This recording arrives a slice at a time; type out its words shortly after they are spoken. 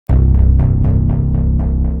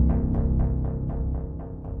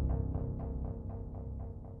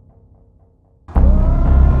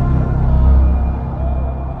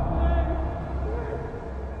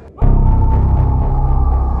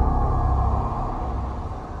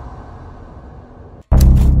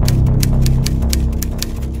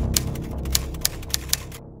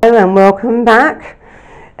and welcome back.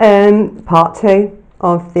 Part 2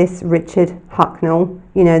 of this Richard Huckle,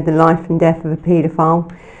 you know, the life and death of a paedophile.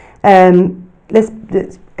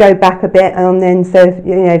 Let's go back a bit, and then, so if,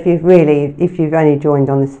 you know, if you've only joined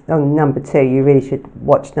on this on number 2, you really should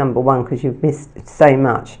watch number 1 because you've missed so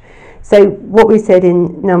much. So what we said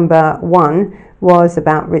in number 1 was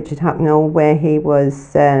about Richard Huckle, where he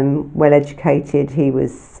was well educated. He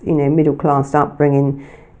was, you know, middle class upbringing,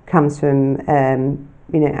 comes from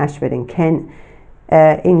you know, Ashford in Kent,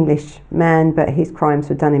 English man, but his crimes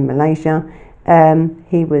were done in Malaysia.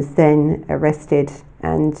 He was then arrested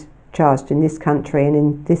and charged in this country, and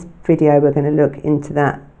in this video we're going to look into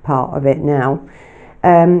that part of it now.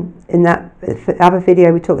 In that other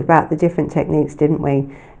video we talked about the different techniques, didn't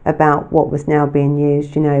we, about what was now being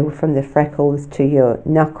used, you know, from the freckles to your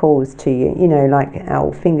knuckles to your, you know, like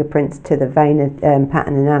our fingerprints, to the vein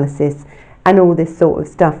pattern analysis and all this sort of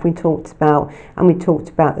stuff we talked about. And we talked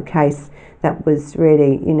about the case that was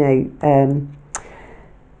really, you know,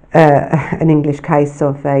 an English case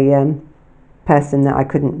of a person that I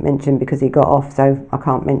couldn't mention because he got off, so I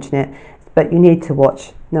can't mention it. But you need to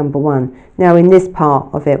watch number 1. Now in this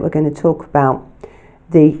part of it we're going to talk about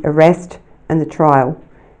the arrest and the trial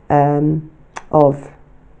of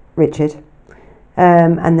Richard,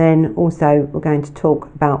 and then also we're going to talk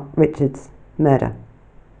about Richard's murder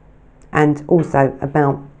and also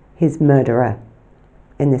about his murderer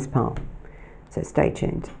in this part, so stay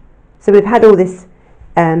tuned. So we've had all this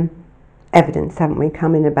evidence, haven't we,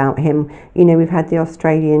 coming about him. You know, we've had the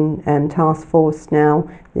Australian task force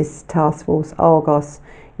now, this task force Argos,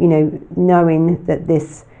 you know, knowing that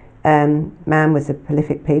this man was a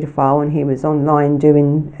prolific paedophile and he was online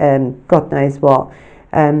doing God knows what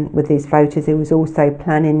with these photos. He was also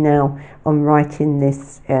planning now on writing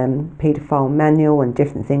this paedophile manual and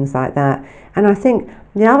different things like that. And I think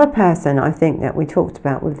the other person I think that we talked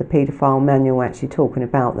about with the paedophile manual, actually talking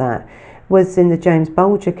about that, was in the James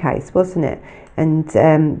Bulger case, wasn't it? And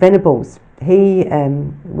Venables, he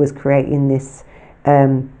was creating this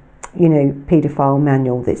you know, paedophile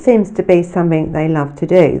manual that seems to be something they love to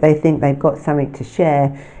do. They think they've got something to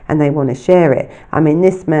share and they want to share it. I mean,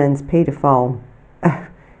 this man's paedophile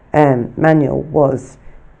manual was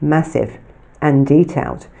massive and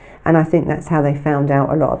detailed, and I think that's how they found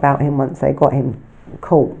out a lot about him once they got him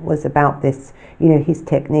caught, was about this, you know, his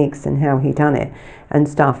techniques and how he done it and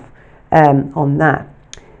stuff on that.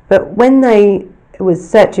 But when they was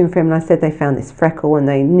searching for him, and I said they found this freckle and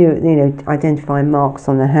they knew, you know, identifying marks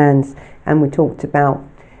on the hands, and we talked about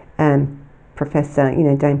Professor, you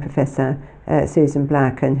know, Dame Professor Susan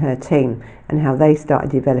Black and her team and how they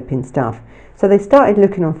started developing stuff. So they started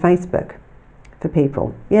looking on Facebook for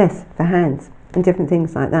people, yes, for hands and different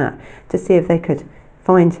things like that, to see if they could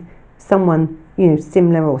find someone, you know,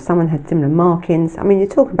 similar, or someone had similar markings. I mean, you're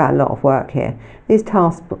talking about a lot of work here. These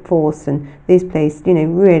task force and these police, you know,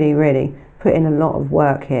 really put in a lot of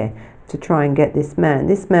work here to try and get this man.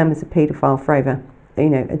 This man was a paedophile for over, you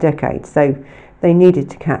know, a decade, so they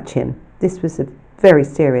needed to catch him. This was a very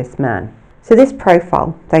serious man. So this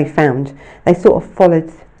profile they found, they sort of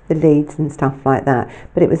followed the leads and stuff like that,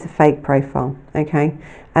 but it was a fake profile, okay?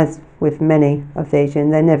 As with many of these,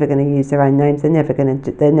 and they're never going to use their own names, they're never going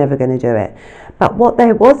to do it. But what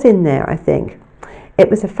there was in there, I think, it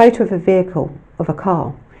was a photo of a vehicle, of a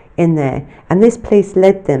car in there, and this police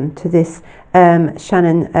led them to this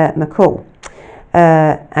Shannon McCall,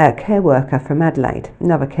 a care worker from Adelaide,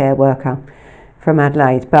 another care worker from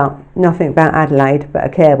Adelaide, but nothing about Adelaide, but a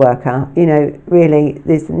care worker. You know, really,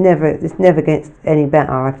 this never gets any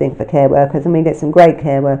better, I think, for care workers. And we get some great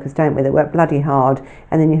care workers, don't we, that work bloody hard,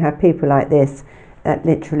 and then you have people like this that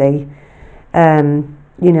literally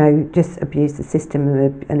you know, just abuse the system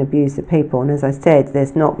and abuse the people. And as I said,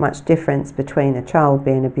 there's not much difference between a child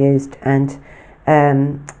being abused and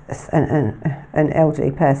an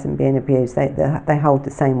elderly person being abused. They hold the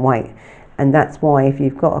same weight. And that's why if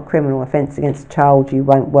you've got a criminal offence against a child, you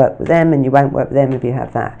won't work with them, and you won't work with them if you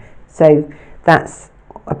have that. So that's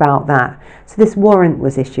about that. So this warrant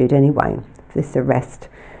was issued anyway for this arrest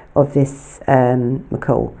of this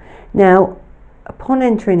McCall. Now, upon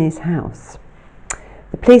entering his house,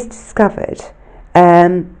 the police discovered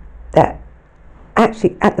that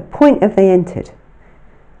actually at the point of they entered,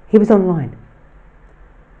 he was online.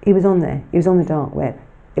 He was on there. He was on the dark web.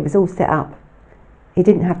 It was all set up. He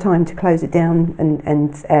didn't have time to close it down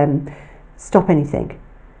and stop anything.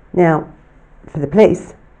 Now, for the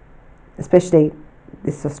police, especially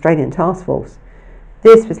this Australian task force,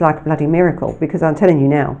 this was like a bloody miracle, because I'm telling you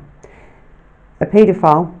now, a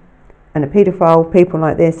paedophile and a paedophile, people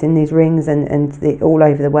like this in these rings and all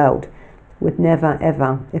over the world, would never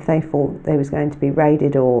ever, if they thought they was going to be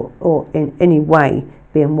raided or in any way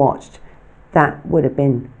being watched, that would have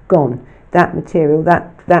been gone. That material,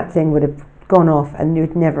 that thing would have gone off, and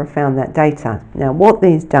you'd never have found that data. Now, what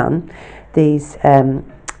these task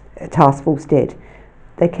force did,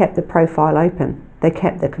 they kept the profile open, they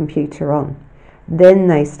kept the computer on. Then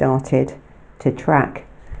they started to track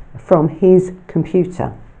from his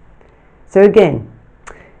computer. So again,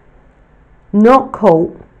 not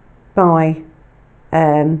caught by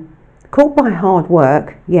hard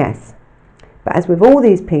work, yes, but as with all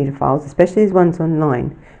these paedophiles, especially these ones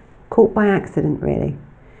online, caught by accident really.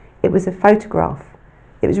 It was a photograph.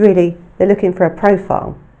 It was really, they're looking for a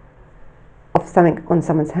profile of something on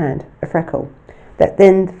someone's hand, a freckle, that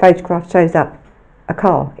then the photograph shows up a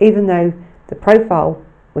car. Even though the profile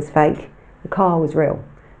was fake, the car was real.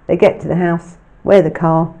 They get to the house, where the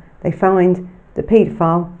car, they find the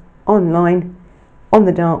paedophile online on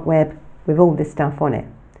the dark web with all this stuff on it.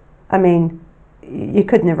 I mean, you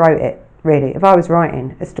couldn't have wrote it really. If I was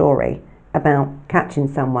writing a story about catching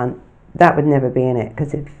someone, that would never be in it,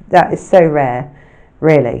 because that is so rare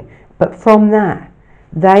really. But from that,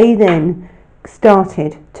 they then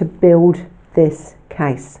started to build this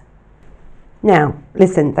case. Now,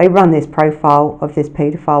 listen, they run this profile of this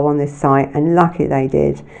paedophile on this site, and lucky they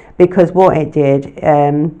did, because what it did,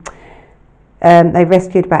 they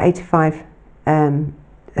rescued about 85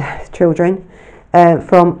 children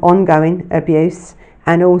from ongoing abuse,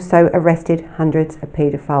 and also arrested hundreds of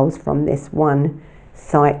paedophiles from this one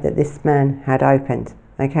site that this man had opened.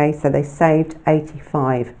 Okay, so they saved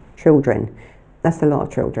 85 children. That's a lot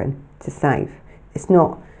of children to save. It's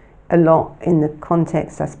not a lot in the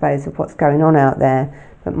context, I suppose, of what's going on out there,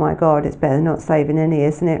 but my God, it's better than not saving any,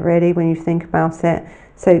 isn't it, really, when you think about it?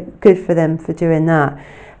 So good for them for doing that.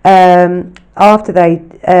 After they,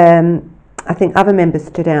 I think other members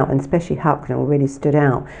stood out, and especially Huckle really stood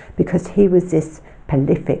out, because he was this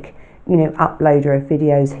prolific, uploader of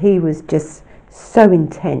videos. He was just so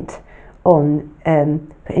intent on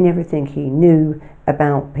putting everything he knew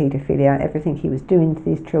about paedophilia, everything he was doing to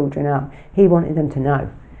these children up. He wanted them to know.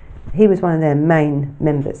 He was one of their main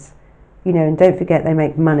members, and don't forget, they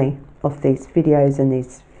make money off these videos and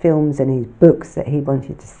these films and his books that he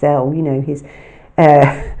wanted to sell, his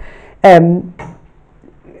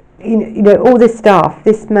all this stuff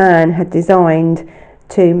this man had designed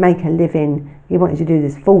to make a living. He wanted to do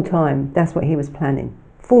this full time. That's what he was planning,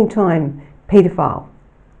 full-time paedophile.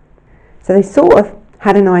 So they sort of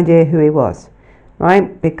had an idea who he was,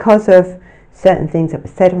 right? Because of certain things that were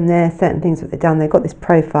said on there, certain things that they'd done, they got this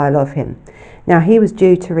profile of him. Now, he was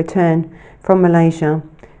due to return from Malaysia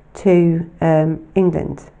to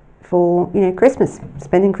England for, Christmas,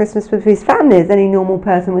 spending Christmas with his family, as any normal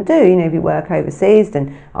person would do. If you work overseas,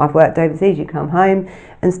 and I've worked overseas, you come home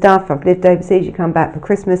and stuff. I've lived overseas, you come back for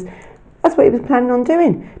Christmas. That's what he was planning on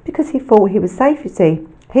doing, because he thought he was safe, you see.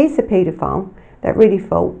 He's the paedophile that really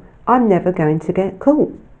thought, I'm never going to get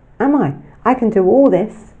caught, am I? I can do all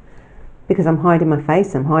this because I'm hiding my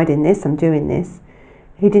face, I'm hiding this, I'm doing this.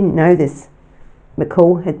 He didn't know this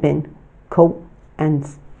McCall had been caught, and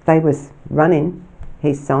they was running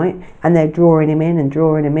his site, and they're drawing him in and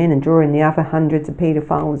drawing him in and drawing the other hundreds of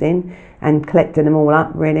paedophiles in and collecting them all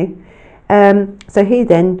up, really. So he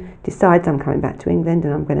then decides, I'm coming back to England,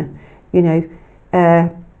 and I'm going to,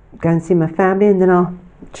 go and see my family, and then I'll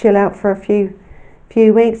chill out for a few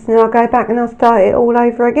weeks, and then I'll go back and I'll start it all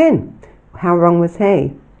over again. How wrong was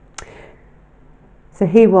he? So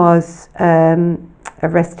he was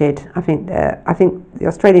arrested. I think the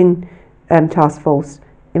Australian task force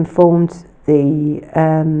informed the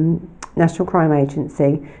National Crime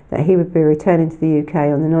Agency that he would be returning to the UK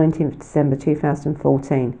on the 19th of December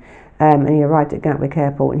 2014, and he arrived at Gatwick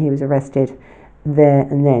Airport, and he was arrested there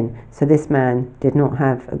and then. So this man did not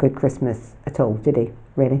have a good Christmas at all, did he,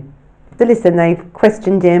 really? So listen, they've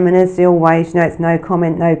questioned him, and as always, it's no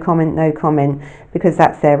comment, no comment, no comment, because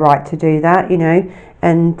that's their right to do that,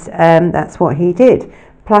 and that's what he did.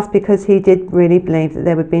 Plus, because he did really believe that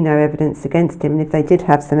there would be no evidence against him, and if they did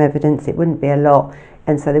have some evidence, it wouldn't be a lot,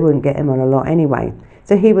 and so they wouldn't get him on a lot anyway.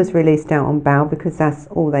 So he was released out on bail, because that's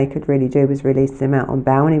all they could really do, was release him out on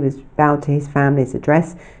bail, and he was bailed to his family's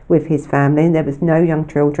address with his family, and there was no young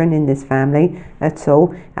children in this family at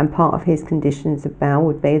all, and part of his conditions of bail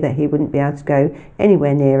would be that he wouldn't be able to go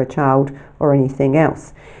anywhere near a child or anything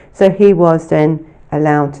else. So he was then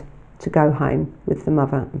allowed to go home with the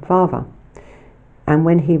mother and father. And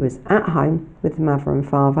when he was at home with the mother and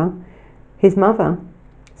father, his mother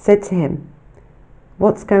said to him,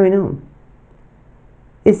 "What's going on?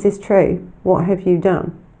 Is this true? What have you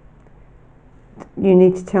done? You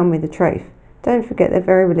need to tell me the truth." Don't forget, they're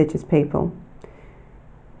very religious people.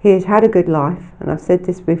 He had had a good life, and I've said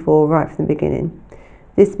this before right from the beginning.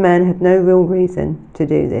 This man had no real reason to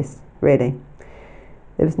do this, really.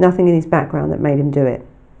 There was nothing in his background that made him do it.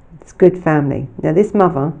 It's good family. Now this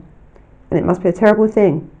mother, and it must be a terrible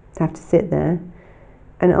thing to have to sit there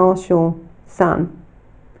and ask your son,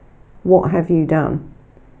 what have you done,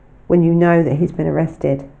 when you know that he's been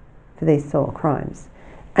arrested for these sort of crimes.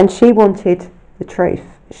 And she wanted the truth.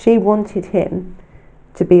 She wanted him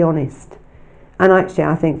to be honest. And actually,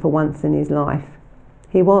 I think for once in his life,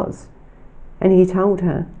 he was. And he told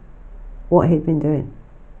her what he'd been doing.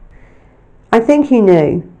 I think he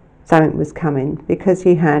knew something was coming because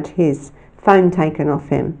he had his phone taken off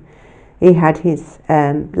him. He had his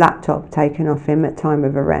laptop taken off him at time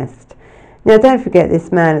of arrest. Now, don't forget,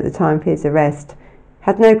 this man at the time of his arrest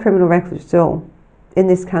had no criminal record at all in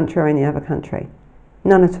this country or any other country.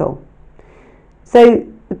 None at all. So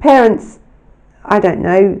the parents, I don't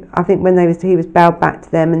know, I think when he was bowed back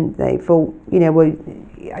to them and they thought, you know, well,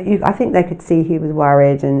 I think they could see he was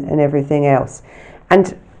worried and everything else.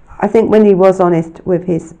 And I think when he was honest with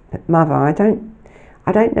his mother, I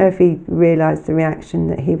don't know if he realised the reaction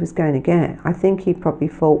that he was going to get. I think he probably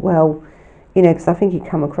thought, well, you know, because I think he'd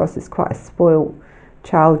come across as quite a spoiled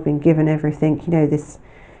child, been given everything, you know, this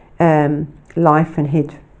life, and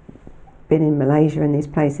he'd been in Malaysia and these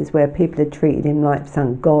places where people had treated him like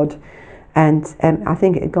some god, and I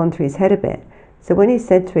think it had gone through his head a bit. So when he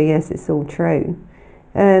said to her, yes, it's all true,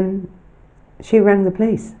 she rang the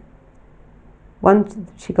police. Once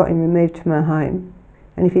she got him removed from her home,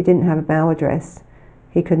 and if he didn't have a bail address,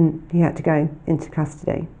 he had to go into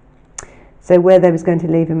custody. So where they was going to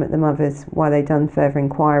leave him at the mother's while they done further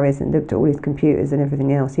inquiries and looked at all his computers and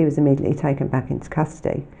everything else, he was immediately taken back into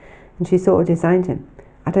custody. And she sort of disowned him.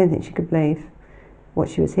 I don't think she could believe what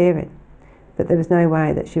she was hearing. But there was no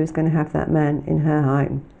way that she was going to have that man in her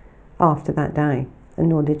home after that day, and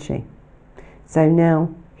nor did she. So now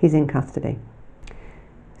he's in custody.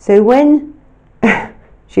 So when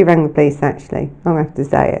she rang the police, actually, I'm going to have to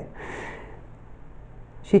say it,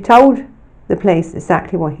 she told the police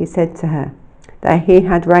exactly what he said to her, that he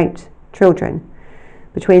had raped children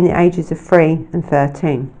between the ages of 3 and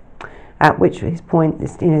 13, at which point,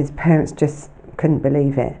 you know, his parents just couldn't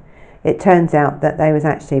believe it. It turns out that they was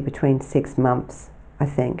actually between 6 months, I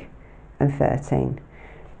think, and 13.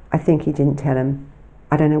 I think he didn't tell them.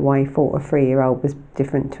 I don't know why he thought a 3-year-old was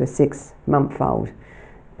different to a 6-month-old,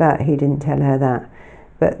 but he didn't tell her that.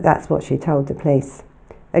 But that's what she told the police.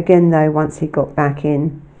 Again, though, once he got back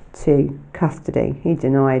in to custody, he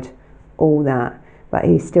denied all that, but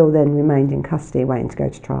he still then remained in custody waiting to go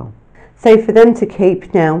to trial. So for them to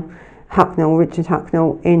keep now Richard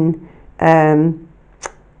Huckle in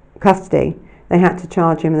custody, they had to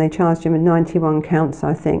charge him, and they charged him with 91 counts,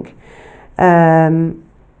 I think,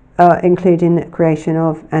 including creation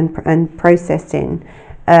of and processing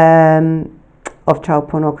of child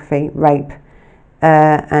pornography, rape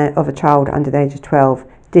of a child under the age of 12,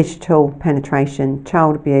 digital penetration,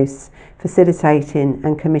 child abuse, facilitating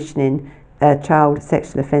and commissioning child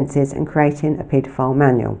sexual offences, and creating a paedophile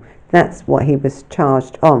manual. That's what he was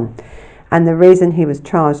charged on. And the reason he was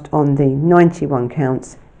charged on the 91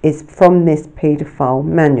 counts is from this paedophile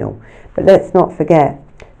manual. But let's not forget,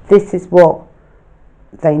 this is what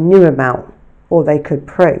they knew about, or they could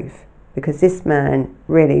prove, because this man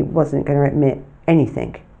really wasn't going to admit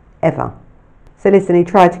anything, ever. So listen, he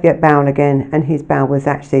tried to get bail again, and his bail was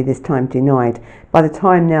actually this time denied. By the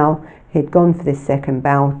time now he'd gone for this second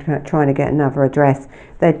bail, trying to get another address,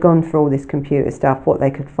 they'd gone through all this computer stuff, what they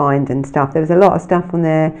could find and stuff. There was a lot of stuff on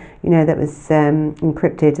there, you know, that was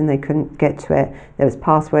encrypted, and they couldn't get to it. There was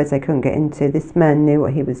passwords they couldn't get into. This man knew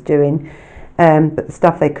what he was doing, but the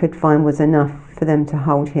stuff they could find was enough for them to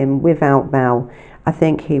hold him without bail. I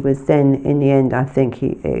think he was then, in the end, I think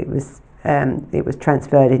it was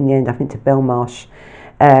transferred in the end, I think, to Belmarsh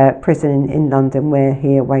prison in London, where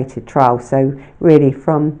he awaited trial. So really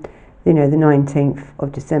from, you know, the 19th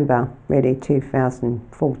of December, really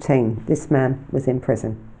 2014, this man was in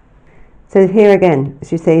prison. So here again,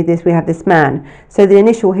 as you see, we have this man. So the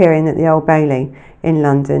initial hearing at the Old Bailey in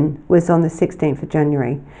London was on the 16th of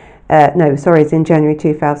January. It's in January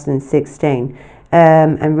 2016.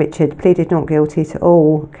 And Richard pleaded not guilty to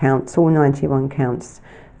all counts, all 91 counts.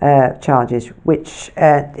 Charges, which,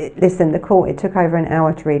 listen, the court, it took over an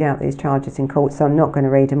hour to read out these charges in court, so I'm not going to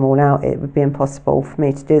read them all out. It would be impossible for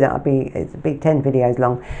me to do that. It'd be 10 videos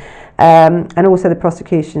long. And also the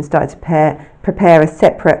prosecution started to prepare a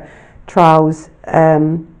separate trials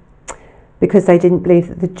because they didn't believe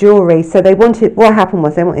that the jury, so what happened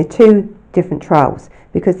was they wanted 2 different trials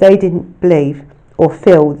because they didn't believe or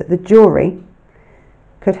feel that the jury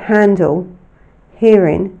could handle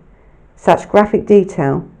hearing such graphic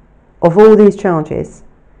detail of all these charges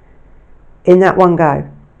in that one go.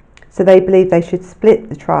 So they believe they should split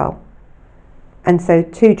the trial, and so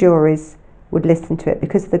 2 juries would listen to it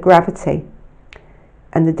because of the gravity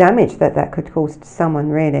and the damage that that could cause to someone,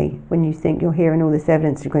 really. When you think you're hearing all this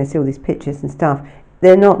evidence, you're going to see all these pictures and stuff.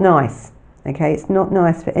 They're not nice, okay? It's not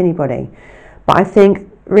nice for anybody. But I think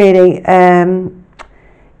really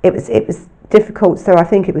it was difficult, so I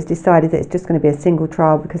think it was decided that it's just going to be a single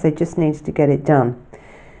trial because they just needed to get it done.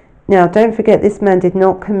 Now, don't forget, this man did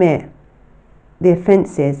not commit the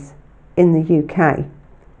offences in the UK.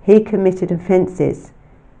 He committed offences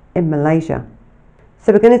in Malaysia.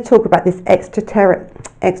 So we're going to talk about this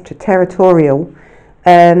extraterritorial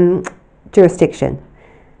jurisdiction.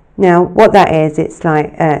 Now, what that is, it's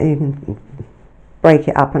like, you can break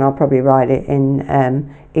it up and I'll probably write it in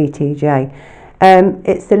ETJ.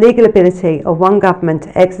 It's the legal ability of one government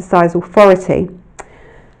to exercise authority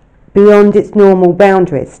beyond its normal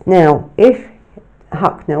boundaries. Now, if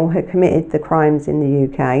Huckle had committed the crimes in the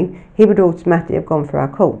UK, he would automatically have gone through our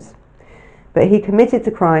courts. But he committed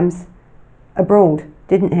the crimes abroad,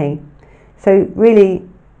 didn't he? So really,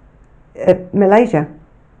 Malaysia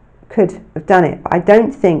could have done it. But I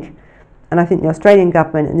don't think, and I think the Australian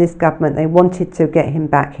government and this government, they wanted to get him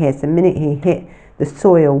back here. So the minute he hit the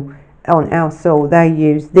soil, on our soil, they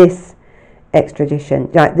used this extradition,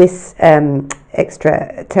 like this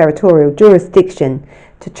extraterritorial jurisdiction,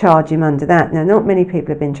 to charge him under that. Now, not many people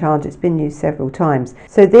have been charged. It's been used several times.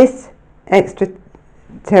 So this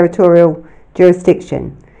extraterritorial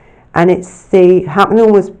jurisdiction, and it's the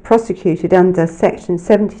Huckle was prosecuted under Section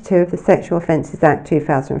 72 of the Sexual Offences Act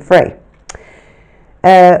 2003,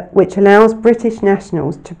 which allows British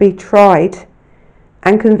nationals to be tried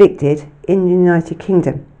and convicted in the United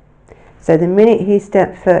Kingdom. So the minute he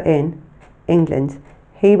stepped foot in England,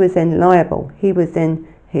 he was then liable. They would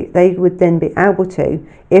then be able to,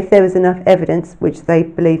 if there was enough evidence, which they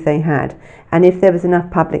believe they had, and if there was enough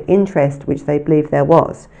public interest, which they believe there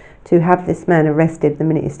was, to have this man arrested the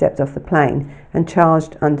minute he stepped off the plane and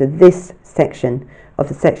charged under this section of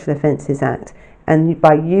the Sexual Offences Act. And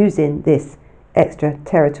by using this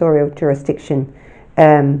extraterritorial jurisdiction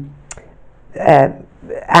act,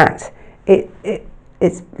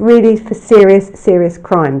 it's really for serious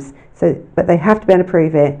crimes. So, but they have to be able to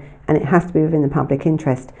prove it, and it has to be within the public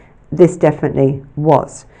interest. This definitely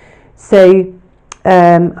was. So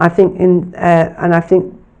I think, and I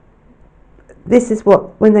think this is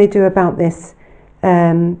what, when they do about this,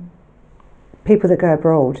 people that go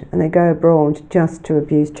abroad, and they go abroad just to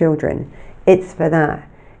abuse children, it's for that.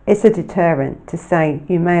 It's a deterrent to say,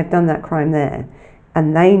 you may have done that crime there,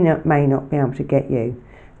 and they may not be able to get you,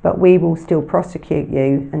 but we will still prosecute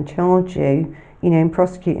you and charge you, and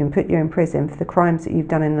prosecute and put you in prison for the crimes that you've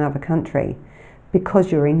done in another country,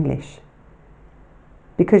 because you're English,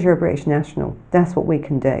 because you're a British national. That's what we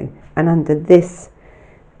can do. And under this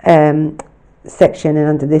section and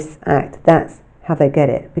under this act, that's how they get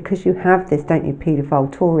it. Because you have this, don't you, paedophile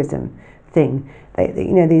tourism thing.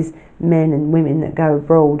 These men and women that go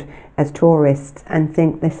abroad as tourists and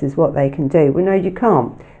think this is what they can do. Well, no, you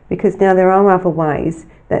can't, because now there are other ways.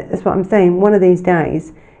 That's what I'm saying. One of these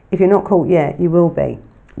days, if you're not caught yet, you will be.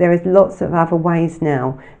 There is lots of other ways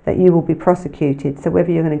now that you will be prosecuted. So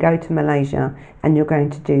whether you're going to go to Malaysia and you're going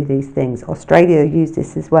to do these things, Australia use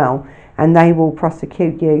this as well, and they will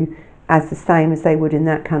prosecute you as the same as they would in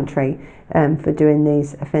that country for doing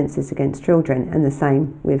these offences against children, and the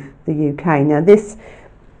same with the UK. Now this,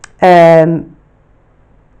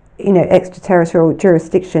 extraterritorial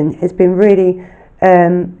jurisdiction has been really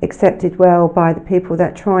accepted well by the people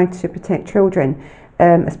that try to protect children,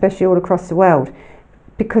 especially all across the world,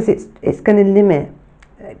 because it's going to limit.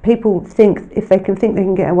 People think if they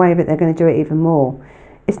can get away with it, they're going to do it even more.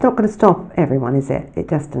 It's not going to stop everyone, is it? It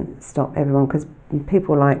doesn't stop everyone, because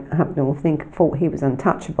people like Huckle thought he was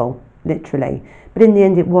untouchable, literally. But in the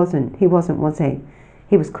end, it wasn't. He wasn't, was he?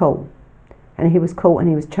 He was caught, and he was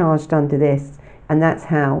charged under this, and that's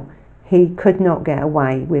how he could not get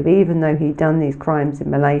away with, even though he'd done these crimes in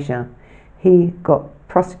Malaysia, he got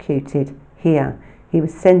prosecuted here. He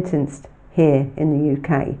was sentenced here in the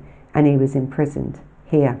UK, and he was imprisoned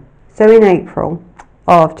here. So in April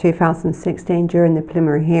of 2016, during the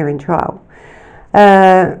preliminary hearing trial,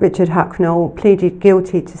 Richard Huckle pleaded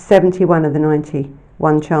guilty to 71 of the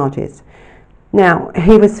 91 charges. Now,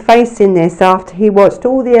 he was facing this after he watched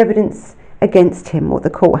all the evidence against him, what the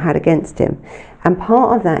court had against him, and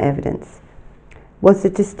part of that evidence was the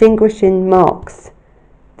distinguishing marks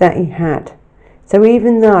that he had. So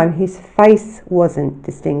even though his face wasn't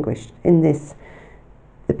distinguished in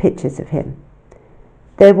the pictures of him,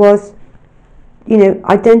 there was you know,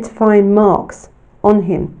 identifying marks on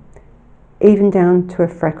him, even down to a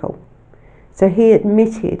freckle. So he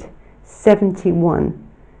admitted 71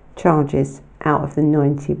 charges out of the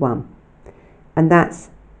 91. And that's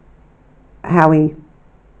how he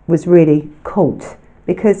was really caught,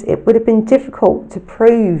 because it would have been difficult to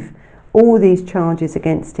prove all these charges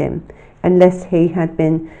against him unless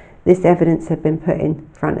this evidence had been put in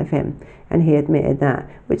front of him, and he admitted that,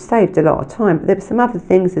 which saved a lot of time. But there were some other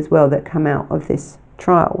things as well that come out of this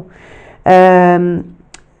trial.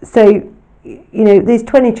 So, you know, these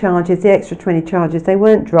 20 charges, the extra 20 charges, they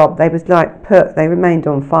weren't dropped. They was like they remained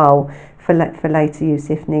on file for later use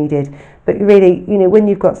if needed. But really, you know, when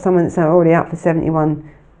you've got someone that's already up for 71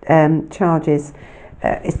 charges,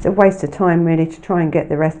 it's a waste of time really to try and get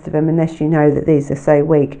the rest of them unless you know that these are so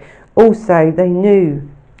weak. Also, they knew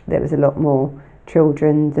there was a lot more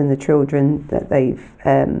children than the children that they've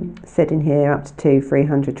said in here, up to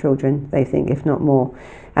 300 children, they think, if not more.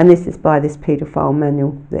 And this is by this paedophile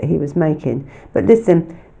manual that he was making. But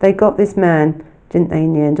listen, they got this man, didn't they,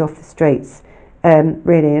 in the end, off the streets,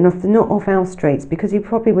 really, and not off our streets, because he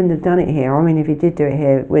probably wouldn't have done it here. I mean, if he did do it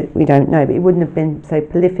here, we don't know, but he wouldn't have been so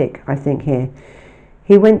prolific, I think, here.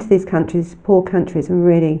 He went to these countries, poor countries, and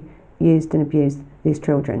really used and abused these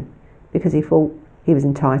children because he thought he was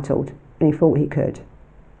entitled and he thought he could.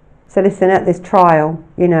 So listen, at this trial,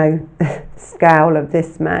 you know, the scale of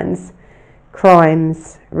this man's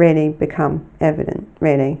crimes really become evident,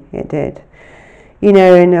 really, it did. You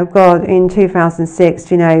know, and in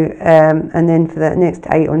 2006, you know, and then for the next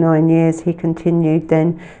 8 or 9 years, he continued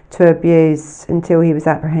then to abuse until he was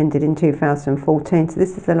apprehended in 2014. So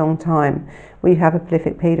this is a long time. We have a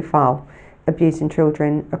prolific paedophile abusing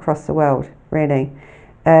children across the world, really.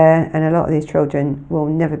 And a lot of these children will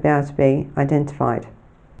never be able to be identified.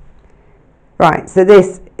 Right, so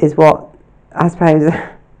this is what, I suppose,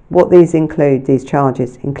 what these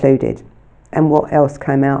charges included, and what else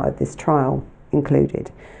came out of this trial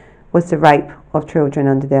included, was the rape of children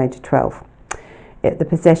under the age of 12, the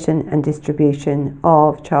possession and distribution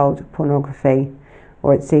of child pornography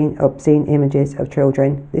or obscene images of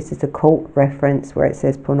children. This is a court reference where it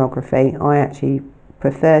says pornography. I actually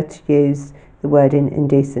prefer to use the word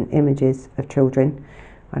indecent images of children.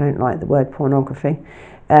 I don't like the word pornography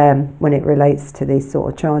when it relates to these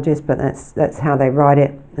sort of charges, but that's how they write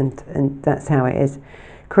it, and that's how it is.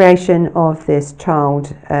 Creation of this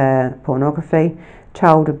child pornography,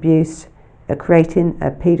 child abuse, creating a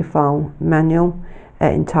paedophile manual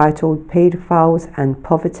entitled Paedophiles and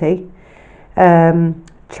Poverty,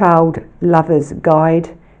 child lover's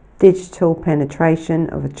guide, digital penetration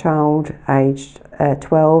of a child aged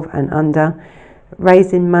 12 and under,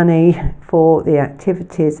 raising money for the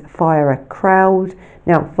activities via a crowd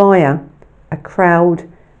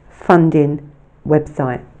funding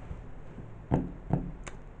website.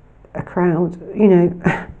 A crowd, you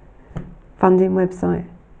know, funding website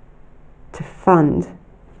to fund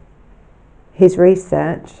his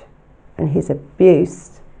research and his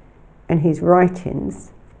abuse and his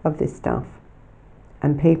writings of this stuff,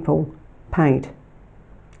 and people paid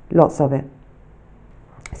lots of it.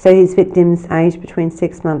 So his victims aged between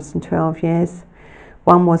 6 months and 12 years.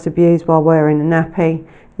 One was abused while wearing a nappy,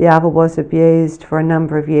 the other was abused for a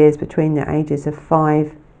number of years between the ages of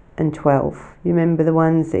 5 and 12. You remember the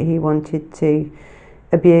ones that he wanted to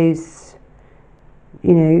abuse,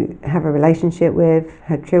 you know, have a relationship with,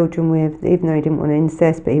 had children with, even though he didn't want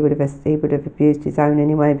incest, but he would have abused his own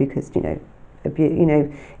anyway, because, you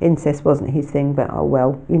know, incest wasn't his thing. But oh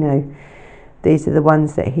well, you know, these are the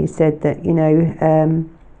ones that he said that, you know,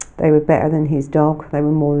 they were better than his dog, they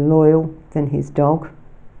were more loyal than his dog,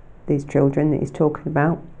 these children that he's talking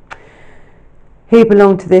about. He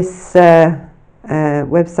belonged to this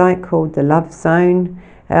website called the Love Zone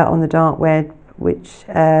on the dark web, which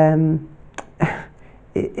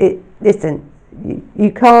listen,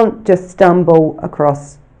 you can't just stumble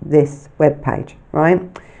across this web page, right?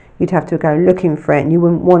 You'd have to go looking for it, and you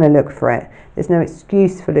wouldn't want to look for it. There's no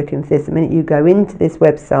excuse for looking for this. The minute you go into this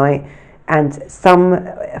website and some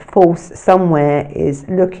force somewhere is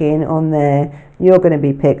looking on there, you're going to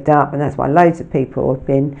be picked up, and that's why loads of people have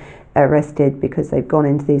been arrested, because they've gone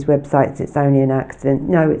into these websites. It's only an accident.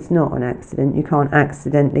 No, it's not an accident. You can't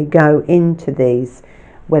accidentally go into these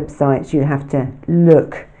websites. You have to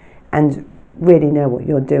look and really know what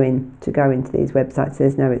you're doing to go into these websites.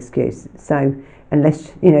 There's no excuse. So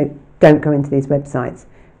unless, you know, don't go into these websites.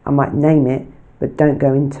 I might name it, but don't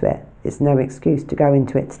go into it. It's no excuse to go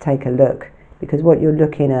into it to take a look, because what you're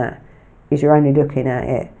looking at is you're only looking at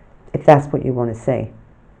it if that's what you want to see.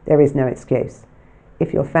 There is no excuse.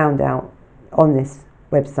 If you're found out on this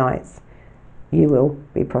websites, you will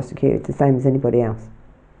be prosecuted the same as anybody else.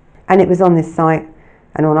 And it was on this site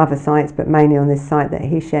and on other sites, but mainly on this site, that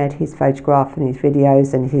he shared his photograph and his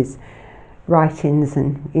videos and his writings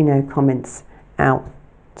and, you know, comments out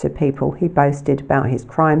to people. He boasted about his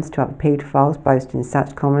crimes to other paedophiles, boasting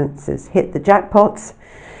such comments as "hit the jackpots,"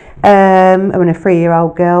 "I'm a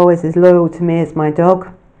 3-year-old girl is as loyal to me as my dog,"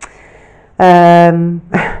 and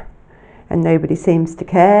 "nobody seems to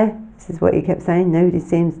care." This is what he kept saying, nobody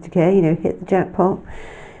seems to care, you know, hit the jackpot.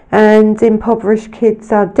 And impoverished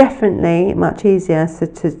kids are definitely much easier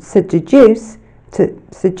to seduce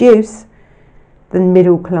than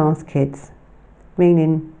middle class kids,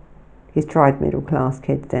 meaning he's tried middle class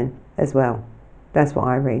kids then as well. That's what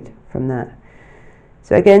I read from that.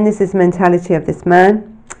 So again, this is the mentality of this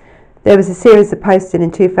man. There was a series of posting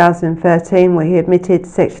in 2013 where he admitted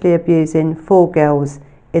sexually abusing 4 girls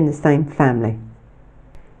in the same family.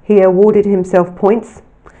 He awarded himself points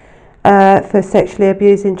for sexually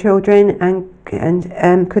abusing children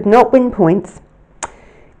and could not win points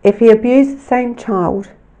if he abused the same child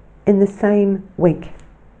in the same week.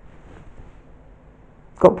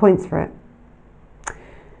 Got points for it.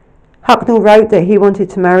 Huckle wrote that he wanted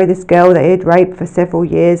to marry this girl that he had raped for several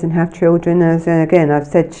years and have children. And again, I've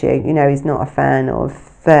said to you, you know, he's not a fan of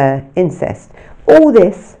incest. All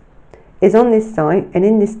this is on this site and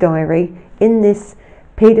in this diary, in this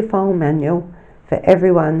paedophile manual for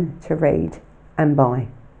everyone to read and buy.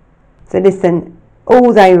 So listen,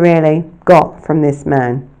 all they really got from this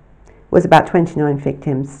man was about 29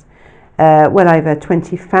 victims, well over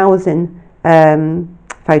 20,000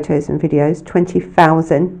 photos and videos,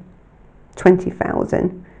 20,000,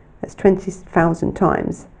 that's 20,000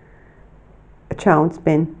 times a child's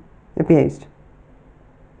been abused,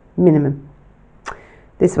 minimum.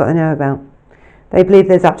 This is what they know about. They believe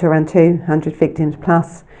there's up to around 200 victims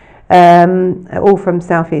plus, all from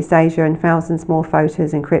Southeast Asia, and thousands more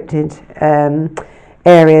photos encrypted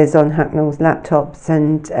areas on Huckle's laptops,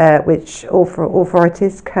 and which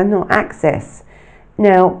authorities cannot access.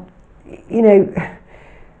 Now, you know,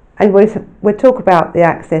 and we'll talk about the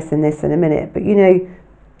access in this in a minute, but you know,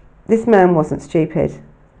 this man wasn't stupid.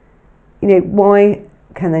 You know, why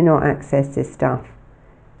can they not access this stuff?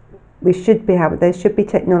 We should be able, there should be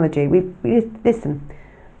technology. Listen,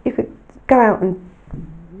 you could go out and,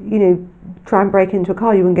 you know, try and break into a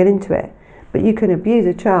car, you wouldn't get into it. But you can abuse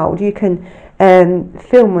a child, you can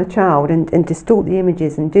film a child and distort the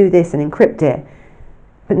images and do this and encrypt it,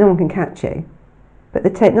 but no one can catch you. But the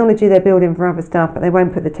technology they're building for other stuff, but they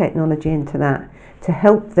won't put the technology into that to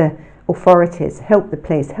help the authorities, help the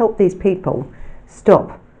police, help these people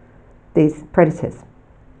stop these predators.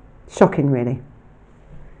 Shocking, really.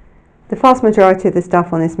 The vast majority of the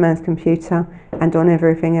stuff on this man's computer and on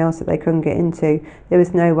everything else that they couldn't get into, there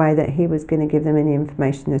was no way that he was going to give them any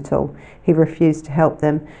information at all. He refused to help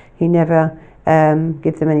them. He never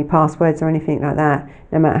gave them any passwords or anything like that,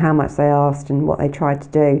 no matter how much they asked and what they tried to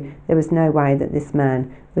do. There was no way that this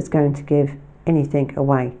man was going to give anything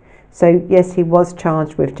away. So yes, he was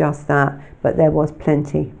charged with just that, but there was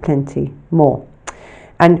plenty more.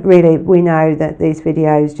 And really, we know that these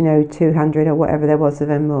videos, you know, 200 or whatever there was of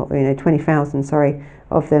them, or, you know, 20,000, sorry,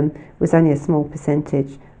 of them, was only a small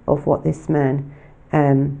percentage of what this man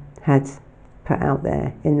had put out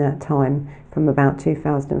there in that time, from about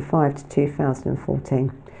 2005 to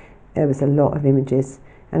 2014. There was a lot of images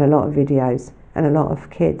and a lot of videos and a lot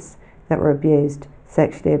of kids that were abused,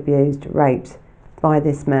 sexually abused, raped by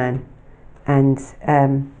this man, and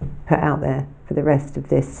put out there for the rest of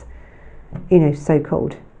this, you know,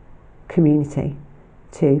 so-called community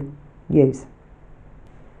to use.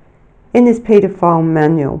 In this paedophile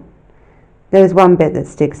manual, there is one bit that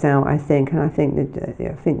sticks out, I think, and I think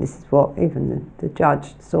this is what even the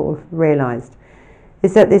judge sort of realised,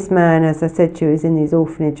 is that this man, as I said to you, is in these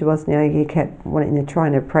orphanages, wasn't he? He kept wanting to try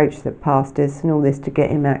and approach the pastors and all this to get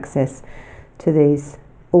him access to these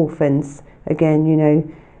orphans. Again, you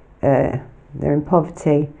know, they're in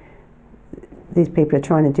poverty. These people are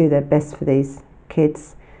trying to do their best for these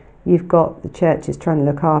kids. You've got the churches trying to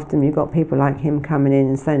look after them. You've got people like him coming in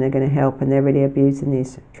and saying they're going to help, and they're really abusing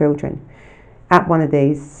these children. At one of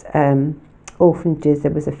these orphanages,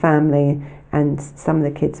 there was a family, and some of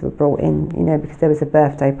the kids were brought in, you know, because there was a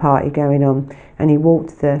birthday party going on, and he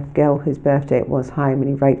walked the girl whose birthday it was home, and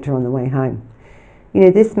he raped her on the way home. You know,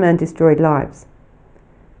 this man destroyed lives.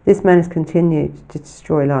 This man has continued to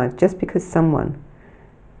destroy lives just because someone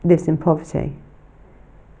lives in poverty.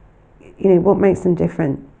 You know, what makes them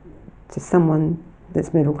different to someone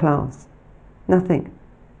that's middle class? Nothing.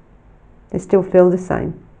 They still feel the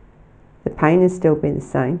same. The pain has still been the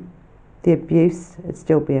same. The abuse would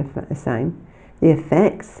still be the same. The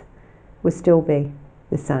effects would still be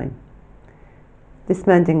the same. This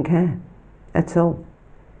man didn't care at all.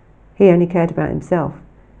 He only cared about himself.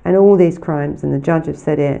 And all these crimes, and the judge have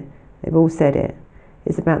said it, they've all said it,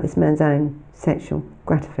 is about this man's own sexual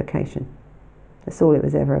gratification. That's all it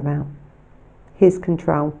was ever about. His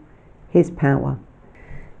control, his power.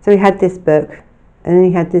 So he had this book, and then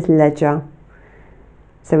he had this ledger.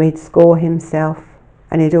 So he'd score himself,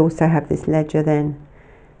 and he'd also have this ledger then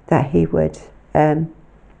that he would, you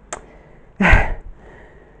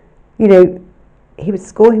know, he would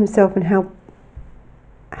score himself and how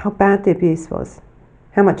bad the abuse was,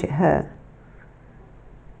 how much it hurt.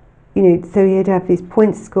 You know, so he'd have this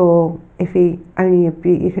point score if you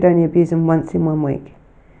could only abuse them once in 1 week.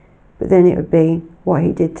 But then it would be what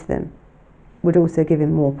he did to them would also give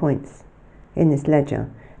him more points in this ledger.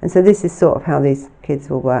 And so this is sort of how these kids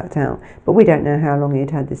were worked out. But we don't know how long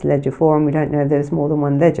he'd had this ledger for, and we don't know if there was more than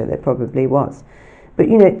one ledger. There probably was. But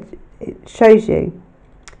you know, it shows you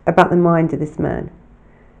about the mind of this man.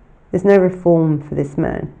 There's no reform for this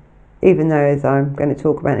man, even though, as I'm going to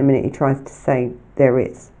talk about in a minute, he tries to say there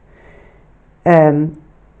is. And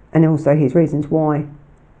also his reasons why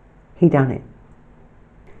he done it.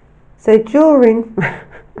 So during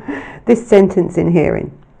this sentencing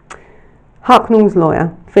hearing, Huckle's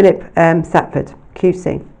lawyer, Philip Satford,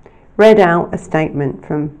 QC, read out a statement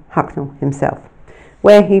from Huckle himself,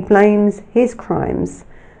 where he blames his crimes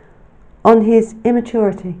on his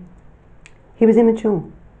immaturity. He was immature.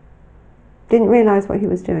 Didn't realise what he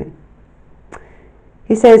was doing.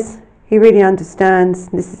 He says he really understands,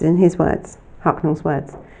 this is in his words, Huckle's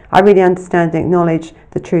words, I really understand and acknowledge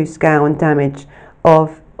the true scale and damage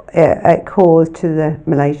of it caused to the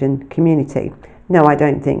Malaysian community. No, I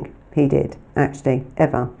don't think he did actually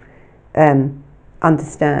ever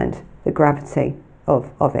understand the gravity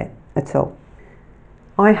of it at all.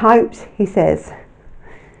 I hoped, he says,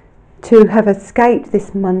 to have escaped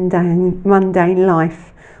this mundane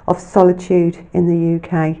life of solitude in the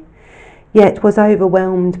UK, yet was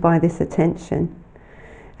overwhelmed by this attention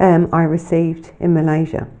I received in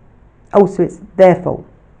Malaysia. Also, it's their fault.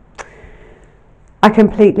 I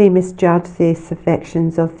completely misjudged the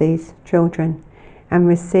affections of these children and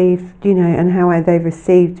received, you know, and how they've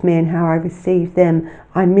received me and how I received them.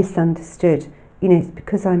 I misunderstood. You know, it's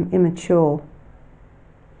because I'm immature.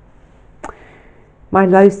 My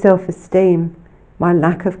low self-esteem, my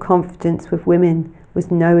lack of confidence with women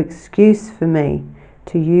was no excuse for me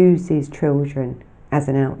to use these children as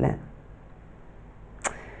an outlet.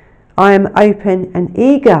 I am open and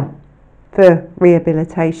eager for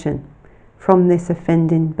rehabilitation from this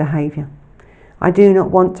offending behaviour. I do not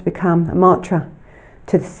want to become a martyr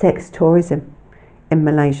to the sex tourism in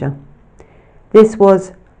Malaysia. This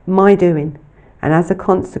was my doing, and as a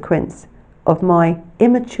consequence of my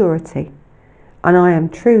immaturity, and I am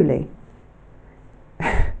truly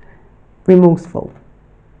remorseful.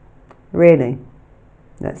 Really,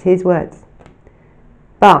 that's his words.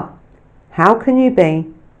 But how can you be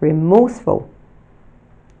remorseful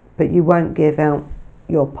but you won't give out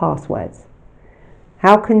your passwords?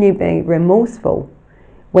 How can you be remorseful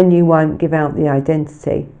when you won't give out the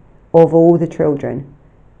identity of all the children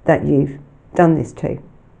that you've done this to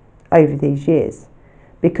over these years?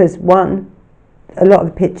 Because one, a lot of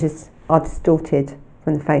the pictures are distorted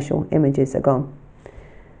from the facial images are gone.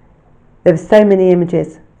 There were so many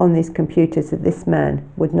images on these computers that this man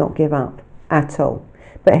would not give up at all.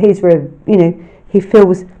 But he's, you know, he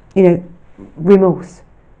feels, you know, remorse.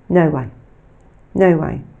 No way. No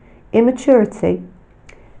way. Immaturity.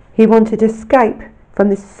 He wanted to escape from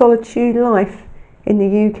this solitude life in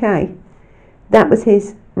the UK. That was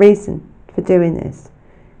his reason for doing this.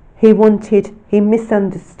 He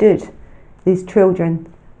misunderstood these children's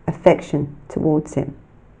affection towards him.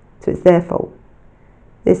 So it's their fault.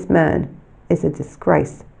 This man is a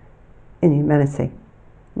disgrace in humanity,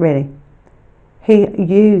 really. He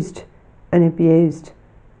used and abused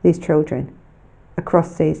these children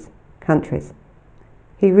across these countries.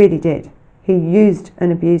 He really did. He used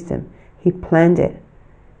and abused them. He planned it.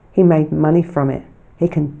 He made money from it.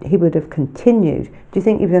 He would have continued. Do you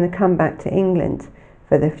think he was going to come back to England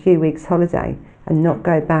for the few weeks holiday and not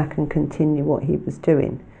go back and continue what he was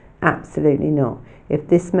doing? Absolutely not. If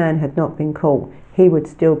this man had not been caught, he would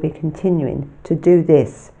still be continuing to do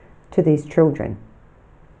this to these children.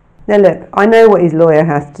 Now look, I know what his lawyer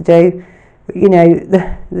has to do. You know,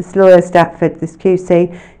 this lawyer, Stafford, this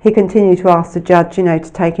QC, he continued to ask the judge, you know,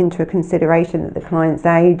 to take into consideration that the client's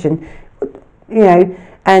age and, you know,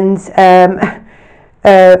 and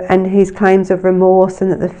his claims of remorse,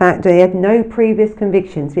 and that the fact that he had no previous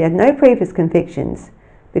convictions. He had no previous convictions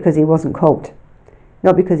because he wasn't caught,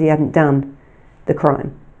 not because he hadn't done the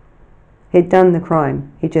crime. He'd done the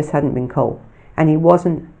crime, he just hadn't been caught. And he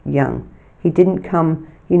wasn't young. He didn't come,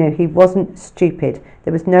 he wasn't stupid.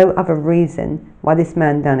 There was no other reason why this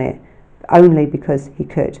man done it, only because he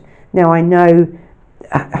could. Now I know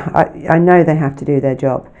they have to do their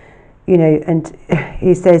job, and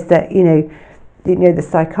he says that, the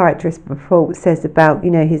psychiatrist report says about,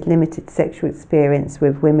 his limited sexual experience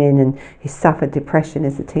with women, and he suffered depression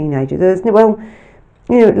as a teenager.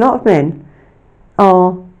 A lot of men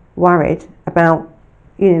are worried about,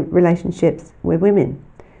 relationships with women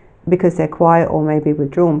because they're quiet or maybe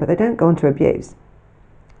withdrawn, but they don't go on to abuse.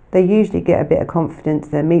 They usually get a bit of confidence,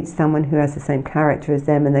 they meet someone who has the same character as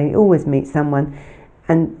them, and they always meet someone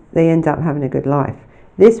and they end up having a good life.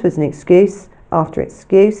 This was an excuse after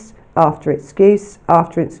excuse after excuse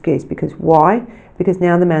after excuse. Because why? Because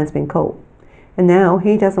now the man's been caught, and now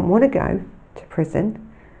he doesn't want to go to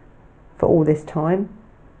prison for all this time,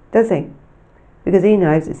 does he? Because he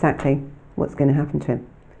knows exactly what's going to happen to him.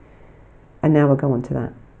 And now we'll go on to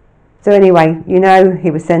that. So anyway, he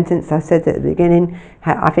was sentenced. I said at the beginning,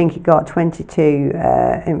 I think he got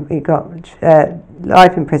 22, he got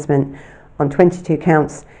life imprisonment on 22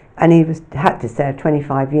 counts, and he had to serve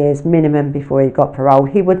 25 years minimum before he got parole.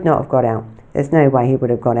 He would not have got out. There's no way he would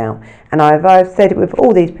have got out. And I've said it with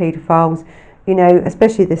all these paedophiles,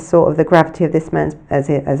 especially this sort of the gravity of this man as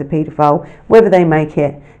a paedophile, whether they make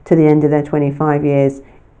it to the end of their 25 years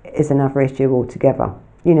is another issue altogether,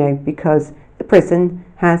 because the prison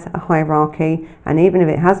has a hierarchy, and even if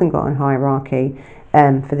it hasn't got a hierarchy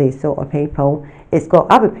for these sort of people, it's got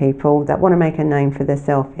other people that want to make a name for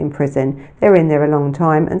themselves in prison. They're in there a long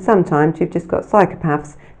time, and sometimes you've just got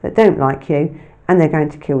psychopaths that don't like you and they're going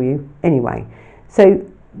to kill you anyway. So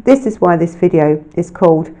this is why this video is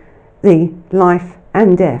called The Life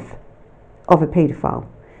and Death of a Paedophile,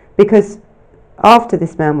 because after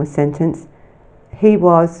this man was sentenced, he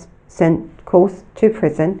was sent, of course, to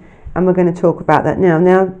prison, and we're going to talk about that now.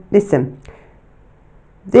 Now, listen,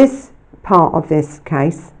 this part of this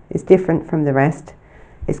case is different from the rest.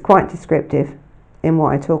 It's quite descriptive in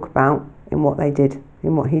what I talk about, in what they did,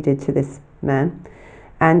 in what he did to this man.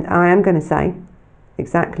 And I am going to say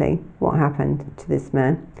exactly what happened to this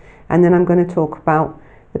man. And then I'm going to talk about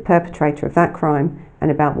the perpetrator of that crime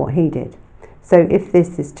and about what he did. So if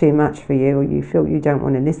this is too much for you, or you feel you don't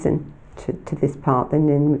want to listen to this part,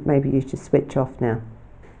 then maybe you should switch off now.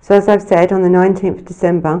 So as I've said, on the 19th of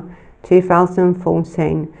December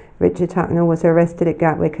 2014, Richard Huckle was arrested at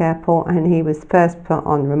Gatwick Airport, and he was first put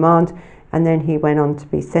on remand, and then he went on to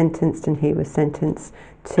be sentenced, and he was sentenced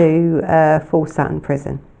to Full Sutton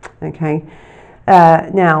Prison. Okay.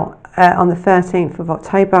 Now, on the 13th of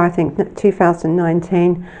October, I think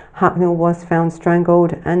 2019, Huckle was found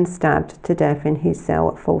strangled and stabbed to death in his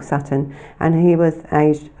cell at Full Sutton, and he was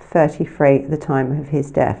aged 33 at the time of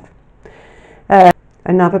his death.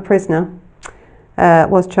 Another prisoner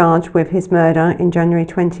was charged with his murder in January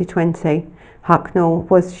 2020. Huckle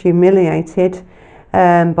was humiliated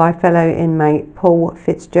by fellow inmate Paul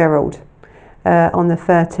Fitzgerald on the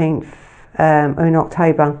 13th in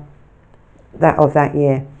October of that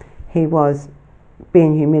year. He was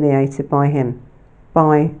being humiliated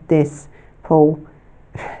by this Paul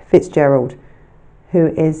Fitzgerald, who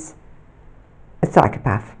is a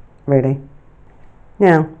psychopath, really.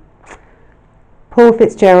 Now, Paul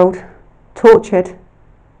Fitzgerald tortured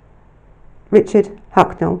Richard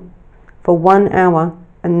Huckle for 1 hour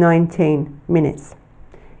and 19 minutes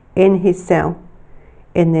in his cell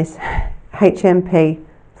in this HMP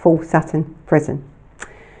Full Sutton prison.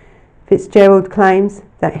 Fitzgerald claims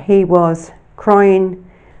that he was crying.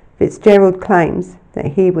 Fitzgerald claims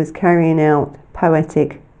that he was carrying out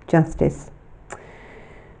poetic justice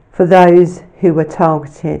for those who were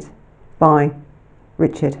targeted by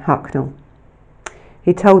Richard Huckle.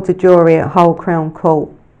 He told the jury at Hull Crown Court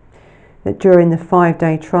that during the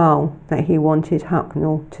 5-day trial that he wanted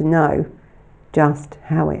Huckle to know just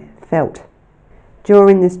how it felt.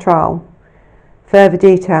 During this trial, further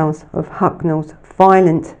details of Huckle's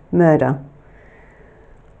violent murder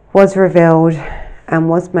was revealed and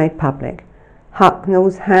was made public.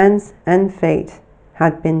 Huckle's hands and feet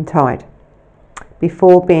had been tied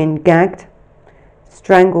before being gagged,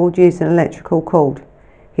 strangled using an electrical cord.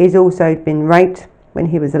 He's also been raped when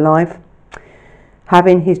he was alive,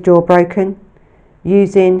 having his jaw broken,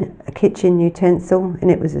 using a kitchen utensil, and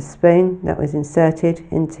it was a spoon that was inserted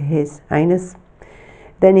into his anus.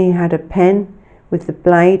 Then he had a pen with the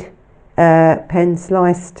blade, pen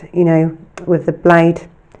sliced, with the blade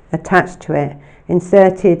attached to it,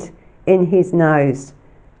 inserted in his nose,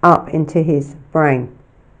 up into his brain.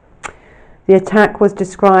 The attack was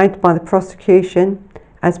described by the prosecution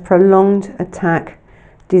as prolonged attack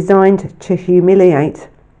designed to humiliate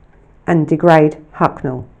and degrade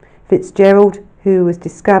Hucknall. Fitzgerald, who was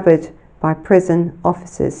discovered by prison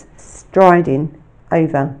officers striding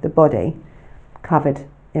over the body covered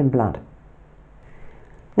in blood.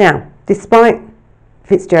 Now, despite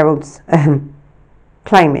Fitzgerald's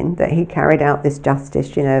claiming that he carried out this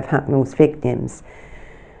justice, of Hucknall's victims,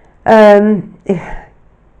 that's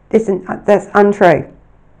untrue.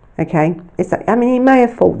 Okay, he may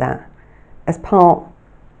have thought that as part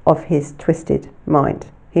of his twisted mind.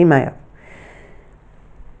 He may have.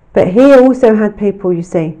 But he also had people, you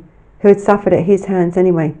see, who had suffered at his hands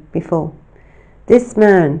anyway before. This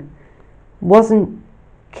man wasn't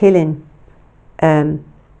killing Hucknall,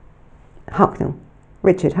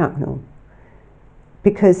 Richard Hucknall,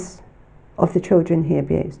 because of the children he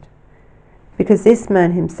abused. Because this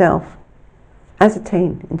man himself, as a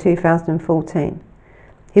teen in 2014,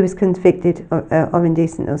 he was convicted of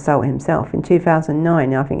indecent assault himself. In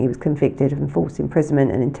 2009, I think he was convicted of enforced imprisonment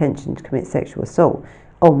and intention to commit sexual assault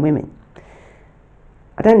on women.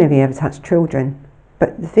 I don't know if he ever touched children,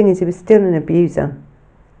 but the thing is, he was still an abuser.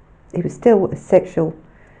 He was still a sexual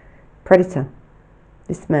predator,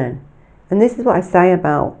 this man. And this is what I say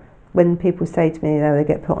about when people say to me, they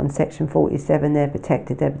get put on Section 47, they're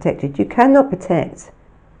protected. You cannot protect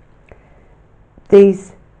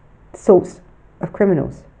these sorts of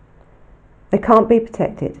criminals. They can't be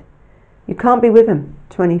protected. You can't be with them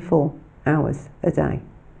 24 hours a day.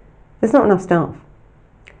 There's not enough staff.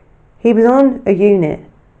 He was on a unit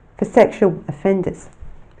for sexual offenders,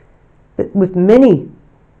 but with many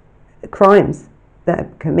crimes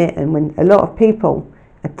that commit, and when a lot of people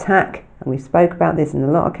attack, and we spoke about this in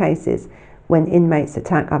a lot of cases, when inmates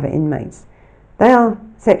attack other inmates, they are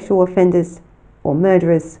sexual offenders or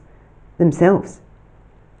murderers themselves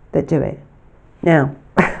that do it. Now,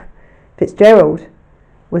 Fitzgerald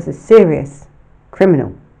was a serious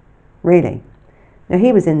criminal, really. Now,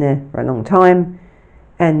 he was in there for a long time,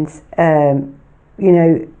 and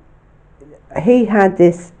he had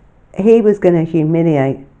this, he was going to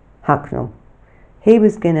humiliate Hucknall. He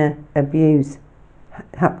was going to abuse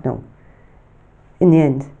Hucknall. In the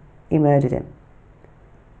end, he murdered him.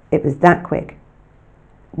 It was that quick.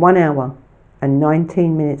 1 hour and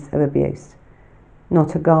 19 minutes of abuse.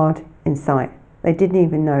 Not a guard in sight. They didn't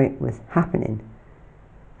even know it was happening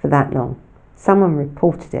for that long. Someone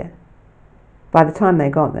reported it. By the time they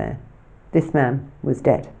got there, this man was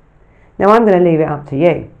dead. Now, I'm going to leave it up to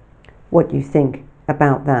you what you think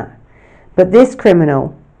about that. But this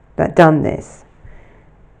criminal that done this,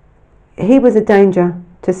 he was a danger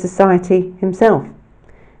to society himself.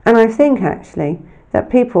 And I think actually that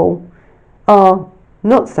people are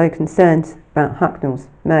not so concerned about Hucknall's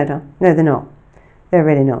murder. No, they're not. They're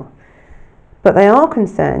really not. But they are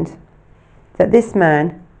concerned that this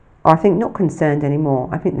man, I think not concerned anymore,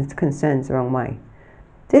 I think the concern's the wrong way.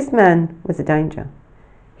 This man was a danger.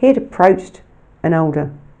 He had approached an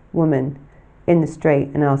older woman in the street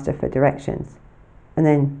and asked her for directions, and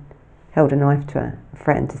then held a knife to her,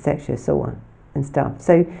 threatened to sexually assault her and stuff.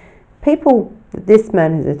 So people that this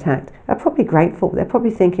man has attacked are probably grateful. They're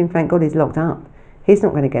probably thinking, thank God he's locked up. He's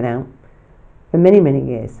not going to get out for many, many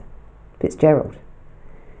years. Fitzgerald.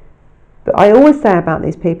 But I always say about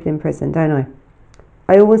these people in prison, don't I?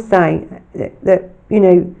 I always say that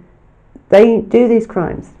they do these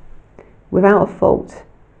crimes without a fault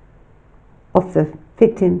of the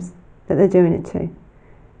victims that they're doing it to,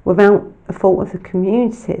 without a fault of the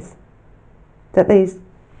communities that these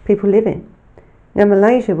people live in. Now,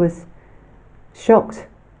 Malaysia was shocked,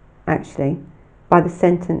 actually, by the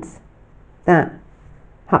sentence that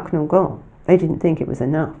Hucknall got. They didn't think it was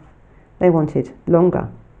enough. They wanted longer.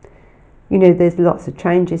 There's lots of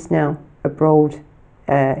changes now abroad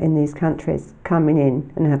in these countries coming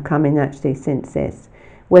in, and have come in actually since this,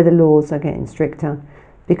 where the laws are getting stricter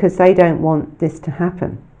because they don't want this to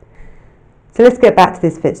happen. So let's get back to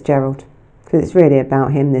this Fitzgerald, because it's really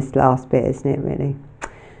about him, this last bit, isn't it, really?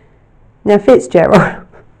 Now, Fitzgerald,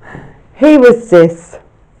 he was this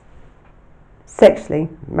sexually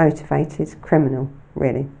motivated criminal,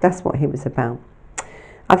 really. That's what he was about.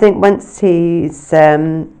 I think once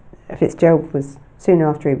Fitzgerald was, soon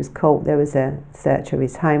after he was caught, there was a search of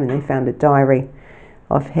his home and they found a diary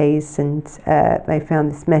of his, and they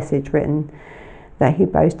found this message written that he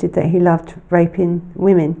boasted that he loved raping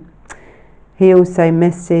women. He also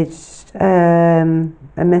messaged,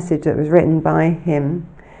 a message that was written by him,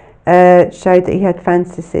 showed that he had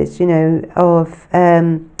fantasies, of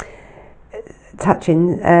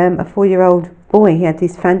touching a 4-year-old boy. He had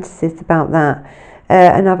these fantasies about that.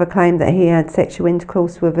 Another claimed that he had sexual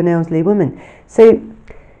intercourse with an elderly woman. So,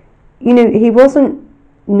 he wasn't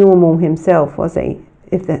normal himself, was he?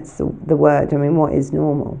 if that's the word. I mean, what is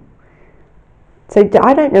normal? So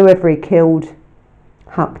I don't know whether he killed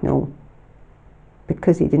Hucknall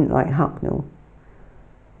because he didn't like Hucknall,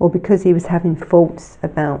 or because he was having thoughts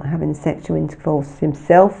about having sexual intercourse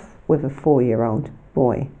himself with a 4-year-old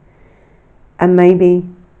boy, and maybe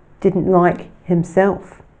didn't like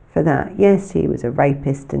himself for that. Yes, he was a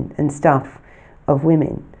rapist and stuff of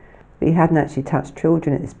women, but he hadn't actually touched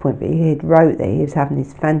children at this point, but he had wrote that he was having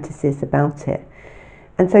these fantasies about it.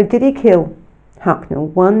 And so did he kill Hucknall?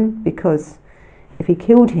 One, because if he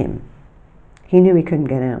killed him, he knew he couldn't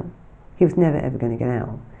get out. He was never ever going to get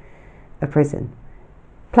out of prison.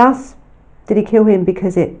 Plus, did he kill him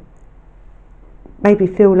because it made me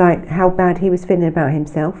feel like how bad he was feeling about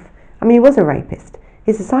himself? I mean, he was a rapist.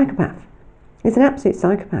 He's a psychopath. He's an absolute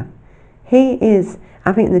psychopath. He is,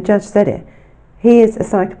 I think the judge said it, he is a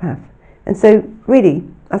psychopath. And so really,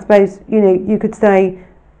 I suppose, you could say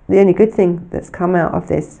the only good thing that's come out of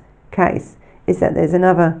this case is that there's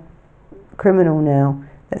another criminal now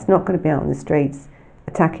that's not going to be out on the streets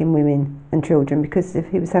attacking women and children, because if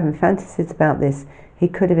he was having fantasies about this, he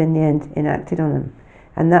could have in the end enacted on them,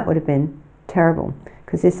 and that would have been terrible,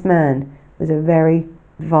 because this man was a very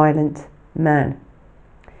violent man.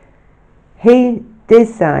 He did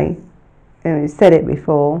say, he said it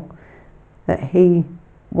before, that he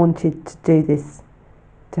wanted to do this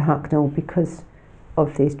to Hucknall because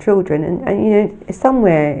of these children, and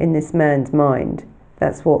somewhere in this man's mind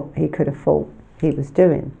that's what he could have thought he was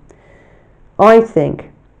doing. I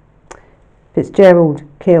think Fitzgerald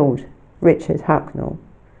killed Richard Hucknall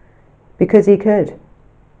because he could,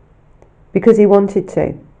 because he wanted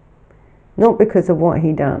to, not because of what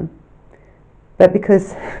he done, but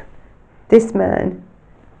because this man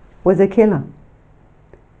was a killer.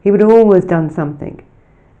 He would have always done something,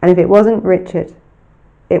 and if it wasn't Richard,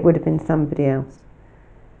 it would have been somebody else.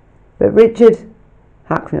 But Richard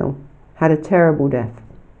Hucknall had a terrible death.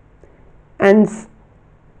 And,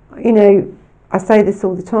 I say this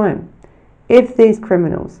all the time. If these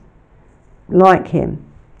criminals, like him,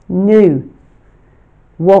 knew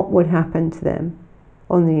what would happen to them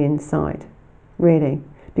on the inside, really,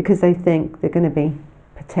 because they think they're going to be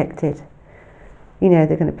protected. They're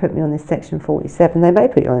going to put me on this Section 47. They may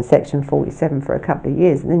put you on a Section 47 for a couple of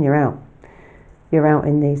years, and then you're out. You're out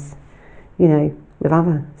in these, with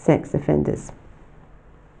other sex offenders,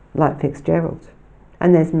 like Fitzgerald.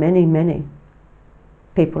 And there's many, many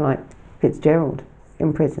people like Fitzgerald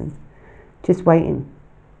in prison, just waiting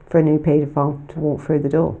for a new paedophile to walk through the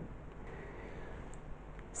door.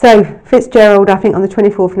 So Fitzgerald, I think on the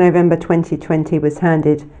 24th of November 2020, was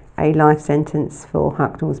handed a life sentence for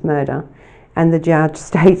Hucknall's murder, and the judge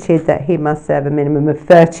stated that he must serve a minimum of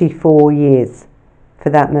 34 years for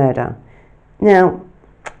that murder. Now,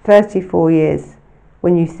 34 years,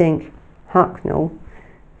 when you think Hucknall,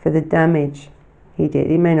 for the damage he did,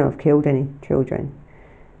 he may not have killed any children,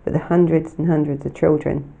 but the hundreds and hundreds of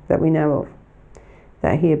children that we know of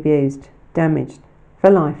that he abused, damaged for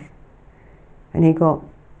life, and he got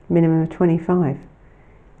minimum of 25,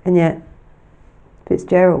 and yet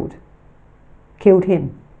Fitzgerald killed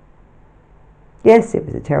him. Yes, it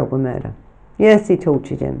was a terrible murder. Yes, he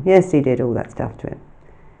tortured him. Yes, he did all that stuff to him.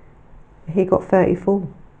 He got 34.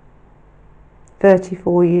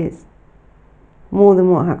 34 years. More than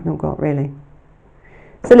what Hucknall got, really.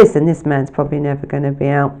 So listen, this man's probably never going to be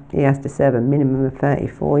out. He has to serve a minimum of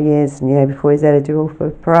 34 years, and before he's eligible for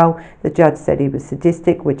parole. The judge said he was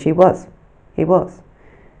sadistic, which he was. He was.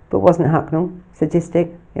 But wasn't Hucknall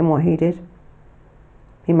sadistic in what he did?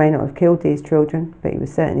 He may not have killed these children, but he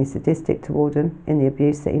was certainly sadistic toward them in the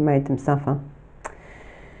abuse that he made them suffer.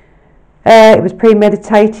 It was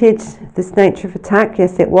premeditated, this nature of attack.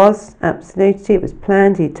 Yes, it was, absolutely. It was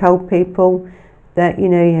planned. He told people that, he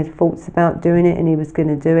had thoughts about doing it and he was going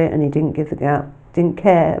to do it, and he didn't didn't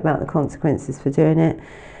care about the consequences for doing it.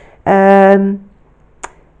 And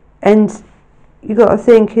you've got to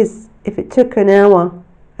think, if it took an hour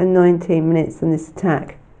and 19 minutes on this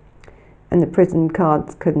attack, and the prison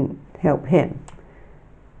guards couldn't help him,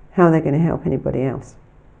 how are they going to help anybody else?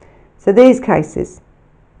 So this case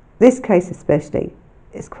especially,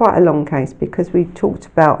 is quite a long case, because we've talked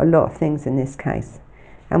about a lot of things in this case,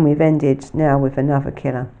 and we've ended now with another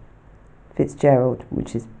killer, Fitzgerald,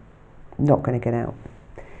 which is not going to get out.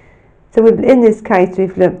 So in this case,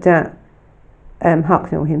 we've looked at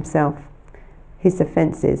Hucknall himself, his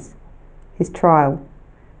offences, his trial,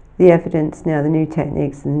 the evidence now, the new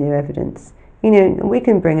techniques and the new evidence. We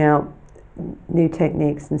can bring out new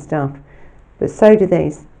techniques and stuff, but so do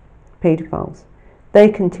these paedophiles. They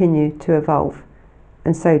continue to evolve,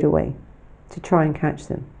 and so do we, to try and catch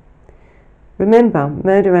them. Remember,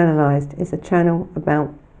 Murder Analysed is a channel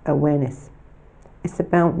about awareness. It's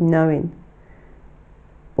about knowing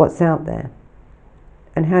what's out there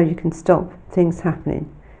and how you can stop things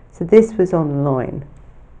happening. So this was online.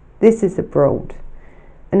 This is abroad.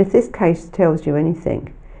 And if this case tells you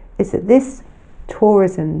anything, it's that this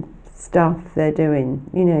tourism stuff they're doing,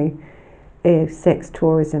 you know, sex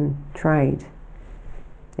tourism trade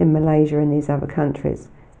in Malaysia and these other countries,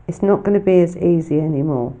 it's not going to be as easy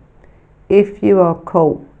anymore. If you are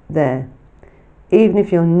caught there, even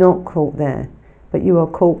if you're not caught there, but you are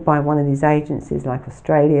caught by one of these agencies like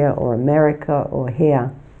Australia or America or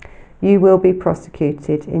here, you will be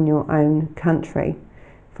prosecuted in your own country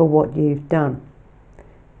for what you've done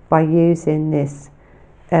by using this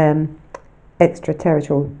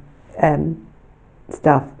extraterritorial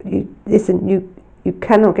stuff. You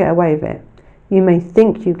cannot get away with it. You may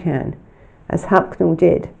think you can, as Huckle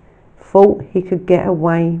did, thought he could get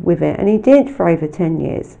away with it, and he did for over 10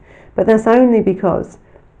 years, but that's only because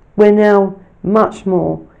we're now much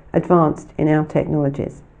more advanced in our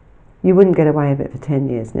technologies. You wouldn't get away with it for 10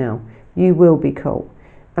 years now. You will be caught.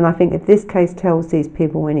 And I think if this case tells these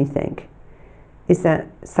people anything, is that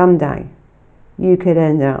someday you could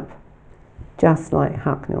end up just like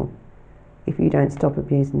Huckle if you don't stop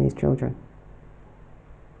abusing these children.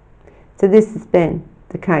 So this has been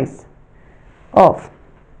the case of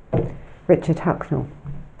Richard Huckle.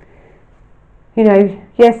 You know,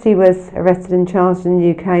 yes, he was arrested and charged in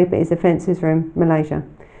the UK, but his offences were in Malaysia.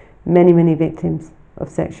 Many, many victims of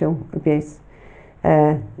sexual abuse,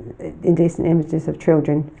 indecent images of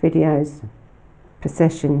children, videos,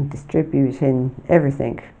 possession, distributing,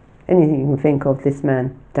 everything. Anything you can think of, this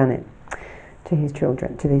man done it to his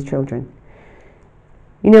children, to these children.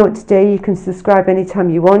 You know what to do. You can subscribe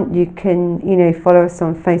anytime you want. You can, follow us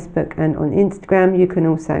on Facebook and on Instagram. You can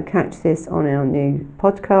also catch this on our new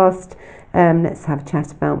podcast. Let's have a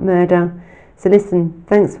chat about murder. So listen,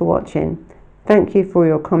 thanks for watching. Thank you for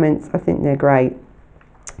your comments. I think they're great.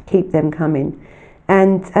 Keep them coming.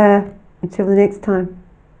 And until the next time,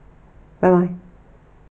 bye-bye.